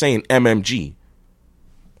 Everybody was saying MMG.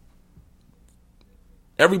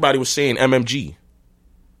 Everybody was saying MMG.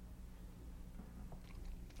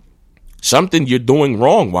 Something you're doing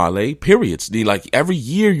wrong, Wale. Periods. Like, every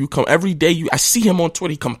year you come, every day I see him on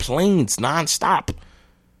Twitter. He complains nonstop.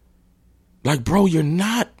 Like, bro, you're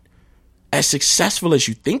not as successful as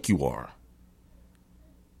you think you are.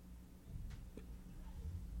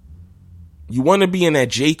 You want to be in that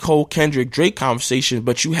J. Cole, Kendrick, Drake conversation,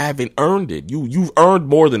 but you haven't earned it. You've earned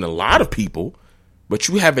more than a lot of people, but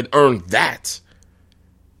you haven't earned that.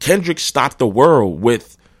 Kendrick stopped the world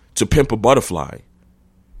with To Pimp a Butterfly.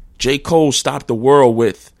 J. Cole stopped the world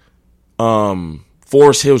with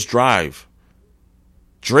Forest Hills Drive.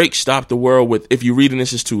 Drake stopped the world with If You're Reading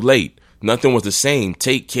This Is Too Late. Nothing Was the Same.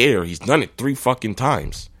 Take Care. He's done it 3 fucking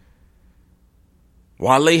times.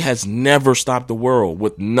 Wale has never stopped the world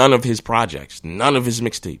with none of his projects, none of his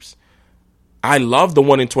mixtapes. I love the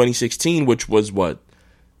one in 2016, which was what?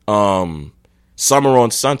 Summer on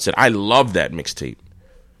Sunset. I love that mixtape.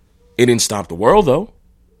 It didn't stop the world, though.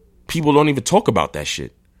 People don't even talk about that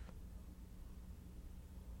shit.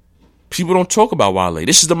 People don't talk about Wale.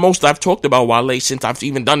 This is the most I've talked about Wale since I've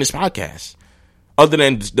even done this podcast. Other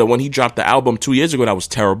than when he dropped the album 2 years ago, that was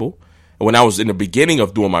terrible. And when I was in the beginning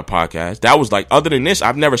of doing my podcast, that was like, other than this,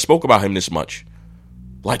 I've never spoke about him this much.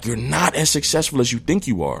 Like, you're not as successful as you think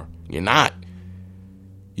you are. You're not.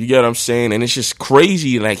 You get what I'm saying? And it's just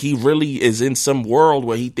crazy. Like, he really is in some world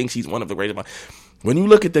where he thinks he's one of the greatest. When you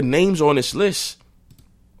look at the names on this list,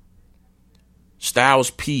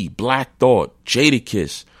 Styles P, Black Thought,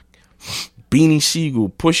 Jadakiss, Beanie Siegel,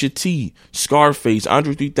 Pusha T, Scarface,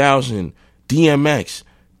 Andre 3000, DMX,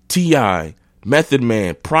 T.I., Method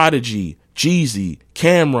Man, Prodigy, Jeezy,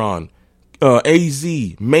 Cameron, AZ,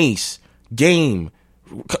 Mace, Game.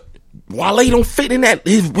 Wale don't fit in that.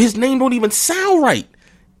 His name don't even sound right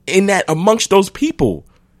in that amongst those people.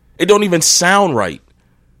 It don't even sound right.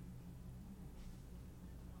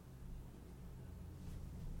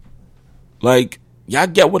 Like, y'all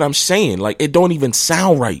get what I'm saying? Like, it don't even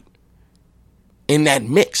sound right in that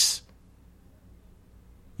mix.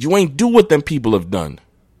 You ain't do what them people have done.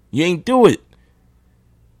 You ain't do it.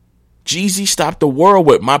 Jeezy stopped the world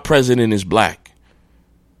with My President Is Black.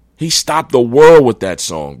 He stopped the world with that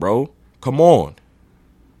song, bro. Come on.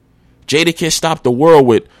 Jadakiss stopped the world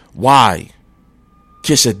with Why?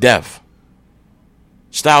 Kiss of Death.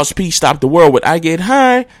 Styles P stopped the world with I Get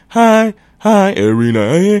High, High, High every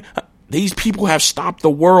night. These people have stopped the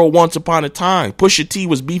world once upon a time. Pusha T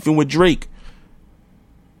was beefing with Drake.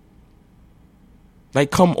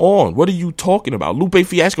 Like, come on. What are you talking about? Lupe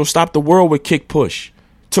Fiasco stopped the world with Kick Push.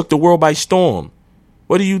 Took the world by storm.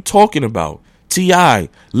 What are you talking about? T.I.,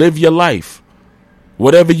 Live Your Life.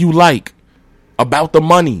 Whatever You Like. About the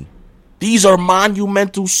Money. These are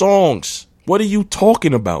monumental songs. What are you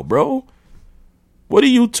talking about, bro? What are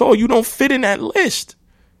you talking? You don't fit in that list.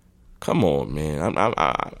 Come on, man.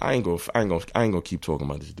 I ain't gonna keep talking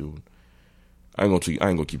about this dude. I ain't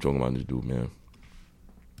gonna keep talking about this dude, man.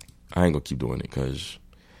 I ain't gonna keep doing it because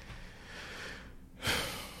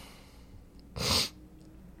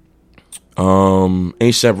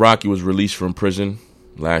A$AP Rocky was released from prison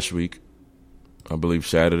last week. I believe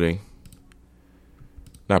Saturday.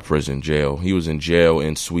 Not prison, jail. He was in jail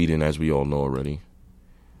in Sweden, as we all know already.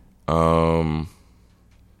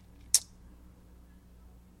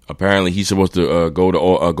 Apparently, he's supposed to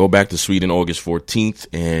go back to Sweden August 14th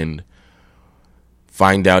and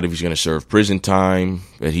find out if he's going to serve prison time.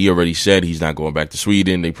 But he already said he's not going back to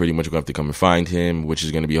Sweden. They pretty much going to have to come and find him, which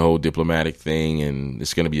is going to be a whole diplomatic thing, and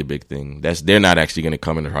it's going to be a big thing. They're not actually going to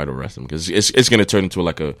come and try to arrest him because it's going to turn into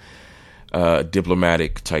like a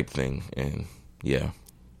diplomatic type thing, and yeah.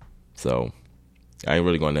 So I'm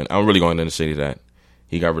really going to say that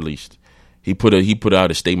he got released. He put out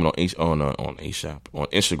a statement on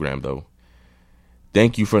Instagram though.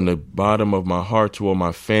 Thank you from the bottom of my heart to all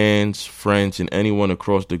my fans, friends, and anyone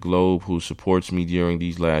across the globe who supported me during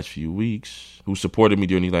these last few weeks.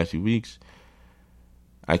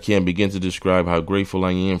 I can't begin to describe how grateful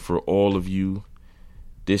I am for all of you.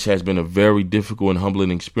 This has been a very difficult and humbling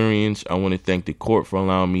experience. I want to thank the court for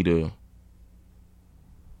allowing me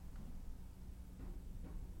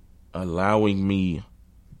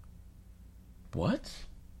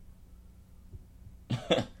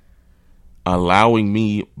allowing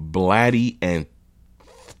me, Blatty, and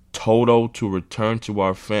Toto to return to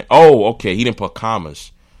our family. Oh, okay. He didn't put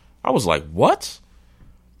commas. I was like, what?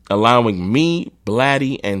 Allowing me,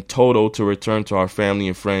 Blatty, and Toto to return to our family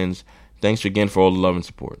and friends. Thanks again for all the love and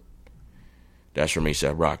support. That's from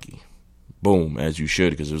A$AP Rocky. Boom, as you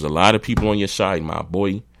should, because there's a lot of people on your side, my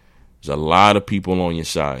boy. There's a lot of people on your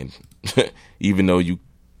side. Even though you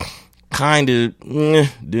kind of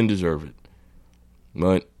didn't deserve it.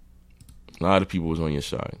 But a lot of people was on your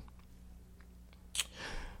side.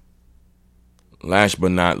 Last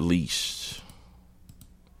but not least,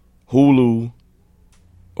 Hulu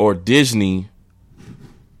or Disney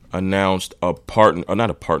announced not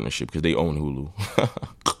a partnership because they own Hulu.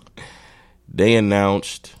 They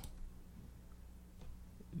announced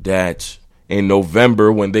that in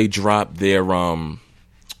November when they drop their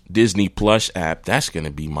Disney Plus app, that's going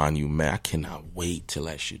to be monumental. I cannot wait till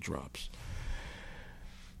that shit drops.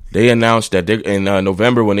 They announced that in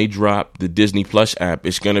November when they drop the Disney Plus app,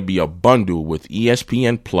 it's going to be a bundle with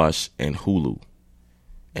ESPN Plus and Hulu.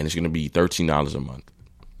 And it's going to be $13 a month.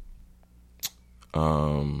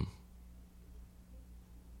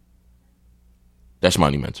 That's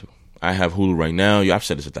monumental. I have Hulu right now. I've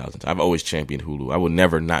said this 1,000 times. I've always championed Hulu. I will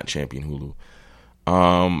never not champion Hulu.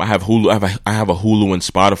 I have Hulu. I have a Hulu and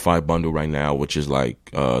Spotify bundle right now, which is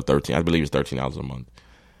like $13. I believe it's $13 a month.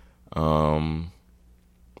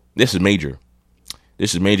 This is major.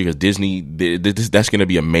 This is major because Disney. That's going to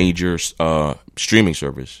be a major streaming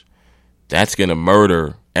service. That's going to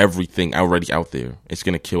murder everything already out there. It's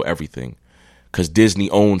going to kill everything because Disney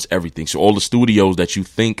owns everything. So all the studios that you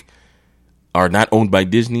think are not owned by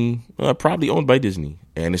Disney are probably owned by Disney,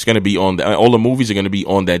 and it's going to be on all the movies are going to be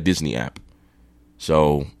on that Disney app.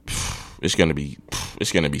 So it's going to be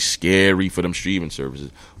scary for them streaming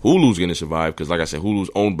services. Hulu's going to survive because, like I said, Hulu's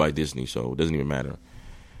owned by Disney, so it doesn't even matter.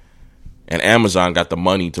 And Amazon got the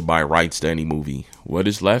money to buy rights to any movie. What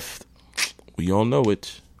is left? We all know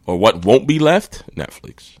it. Or what won't be left?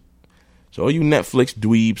 Netflix. So all you Netflix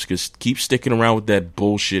dweebs, just keep sticking around with that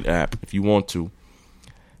bullshit app if you want to.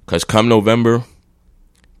 Because come November,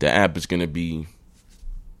 the app is going to be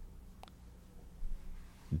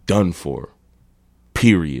done for.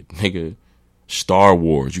 Period. Nigga. Star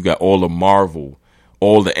Wars. You got all the Marvel.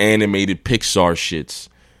 All the animated Pixar shits.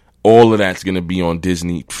 All of that's going to be on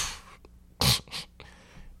Disney.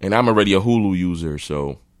 And I'm already a Hulu user,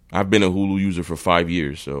 so I've been a Hulu user for 5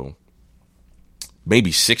 years, so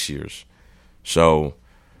maybe 6 years. So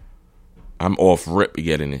I'm off rip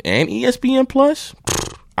getting it. And ESPN Plus,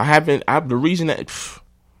 the reason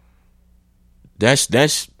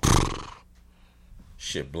that's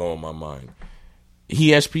shit blowing my mind.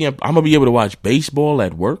 ESPN, I'm gonna be able to watch baseball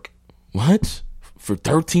at work. What? For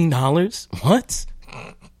 $13? What?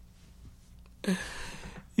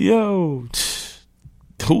 Yo,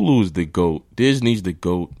 Hulu's the GOAT. Disney's the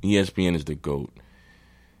GOAT. ESPN is the GOAT.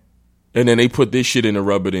 And then they put this shit in to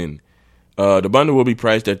rub it in. The bundle will be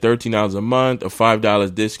priced at $13 a month, a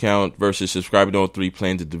 $5 discount versus subscribing to all three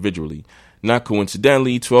plans individually. Not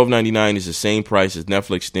coincidentally, $12.99 is the same price as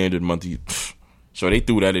Netflix standard monthly. So they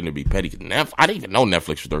threw that in to be petty. I didn't even know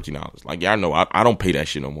Netflix was $13. Like, y'all know I don't pay that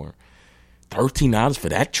shit no more. $13 for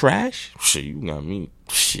that trash? Shit, you got me.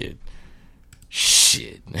 Shit.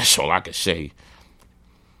 That's all I can say.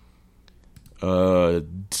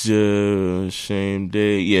 Same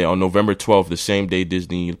day. Yeah, on November 12th, the same day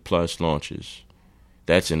Disney Plus launches.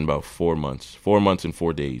 That's in about 4 months. 4 months and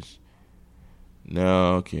 4 days.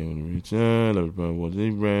 Now, okay, return.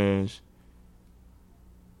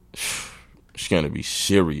 It's gonna be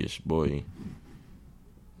serious, boy.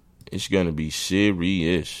 It's gonna be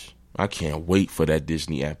serious. I can't wait for that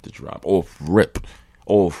Disney app to drop. Off rip.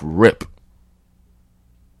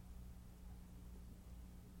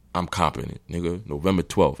 I'm copping it, nigga. November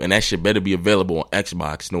 12th. And that shit better be available on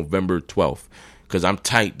Xbox November 12th. Because I'm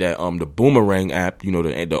tight that the Boomerang app, you know,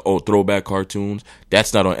 the old throwback cartoons,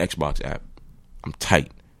 that's not on Xbox app. I'm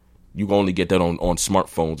tight. You can only get that on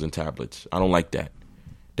smartphones and tablets. I don't like that.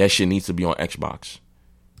 That shit needs to be on Xbox.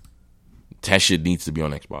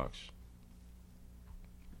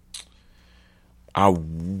 I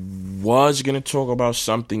was going to talk about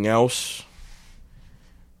something else.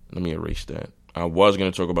 Let me erase that. I was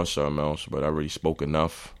going to talk about something else, but I already spoke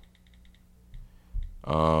enough.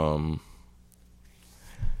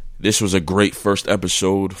 This was a great first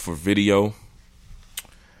episode for video.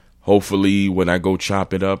 Hopefully, when I go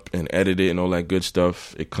chop it up and edit it and all that good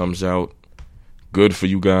stuff, it comes out good for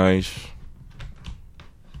you guys.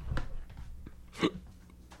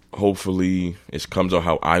 Hopefully, it comes out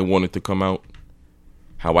how I want it to come out,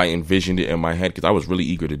 how I envisioned it in my head, because I was really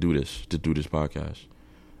eager to do this podcast.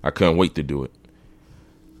 I couldn't wait to do it.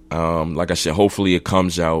 Like I said, hopefully it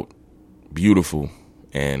comes out beautiful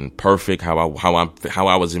and perfect how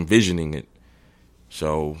I was envisioning it.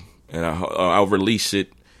 So, and I'll release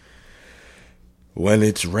it when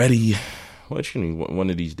it's ready. What you mean? One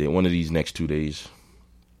of these next 2 days.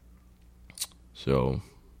 So,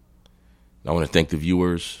 I want to thank the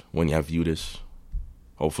viewers when y'all view this.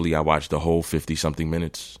 Hopefully, I watched the whole 50-something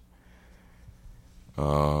minutes.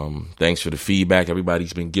 Thanks for the feedback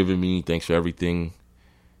everybody's been giving me. Thanks for everything.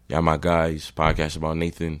 Y'all my guys. Podcast About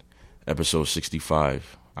Nathan, episode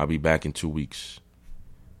 65. I'll be back in 2 weeks.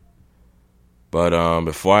 But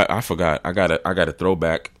before I forgot, I got a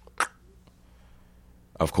throwback.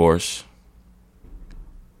 Of course,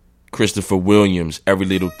 Christopher Williams, Every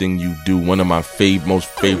Little Thing You Do, one of my most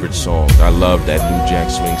favorite songs. I love that New Jack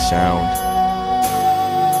Swing sound.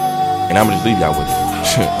 And I'm going to just leave y'all with it.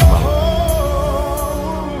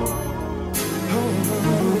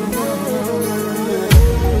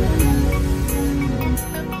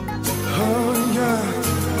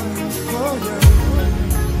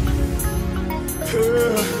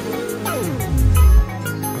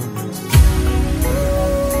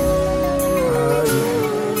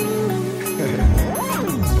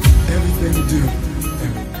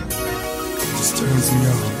 I'm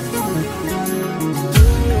out.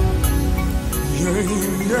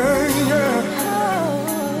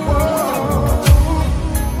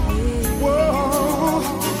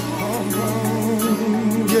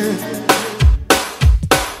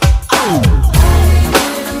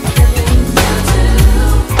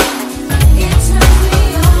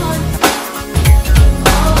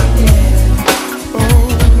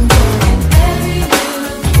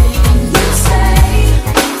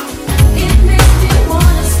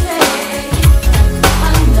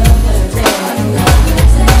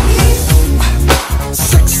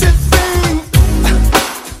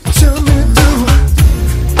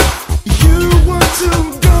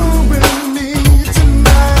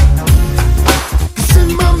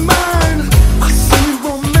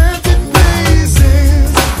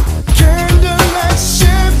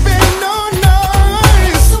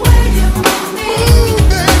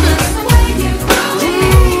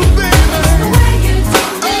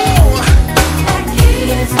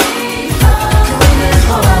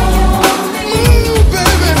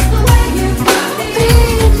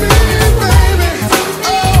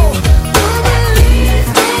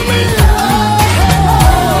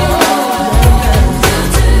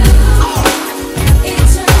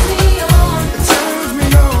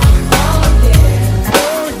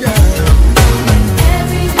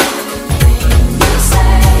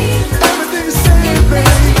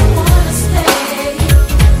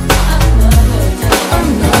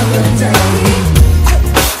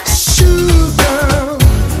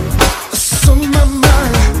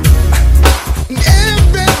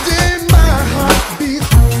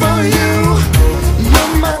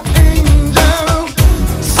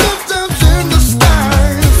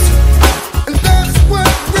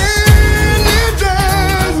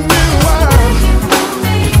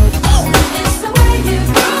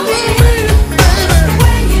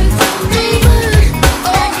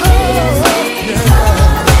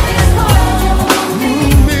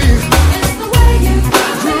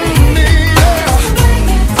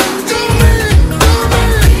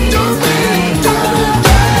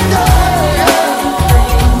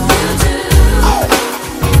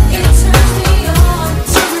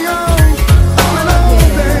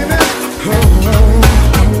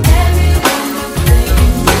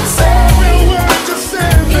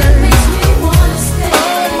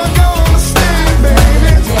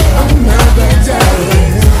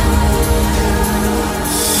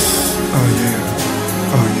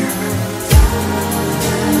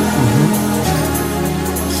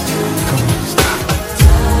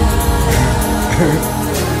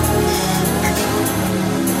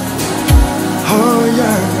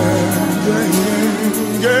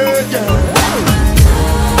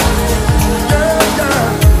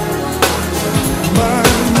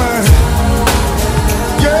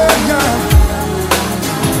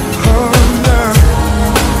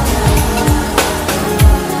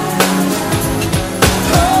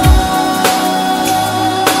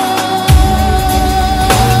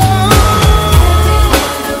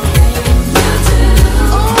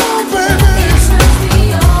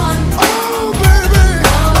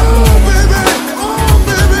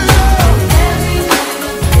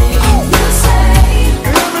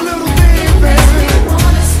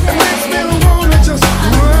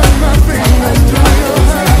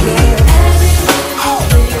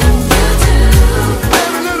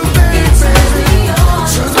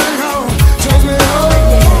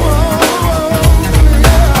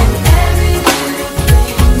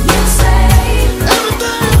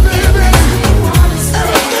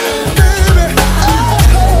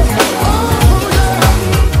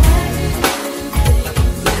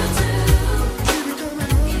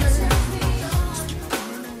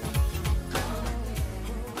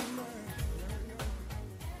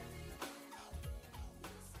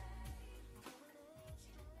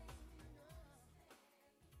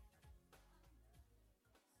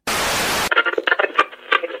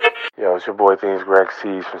 Yo, it's your boy Things Greg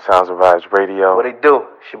C's from Sounds of Vibes Radio. What it do?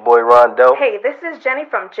 It's your boy Rondo. Hey, this is Jenny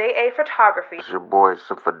from JA Photography. It's your boy,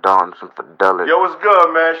 some Don, some Fidelity. Yo, what's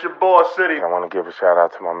good, man? It's your boy City. I want to give a shout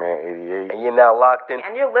out to my man 88. And you're now locked in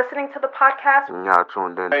And you're listening to the podcast. And y'all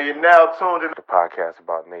tuned in. Hey, you're now tuned in The podcast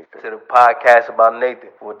about Nathan. to the podcast about Nathan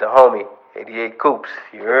with the homie 88 Coops.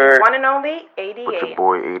 You heard? One and only With 88. your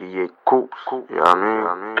boy 88 Coops. You know what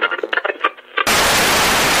I mean?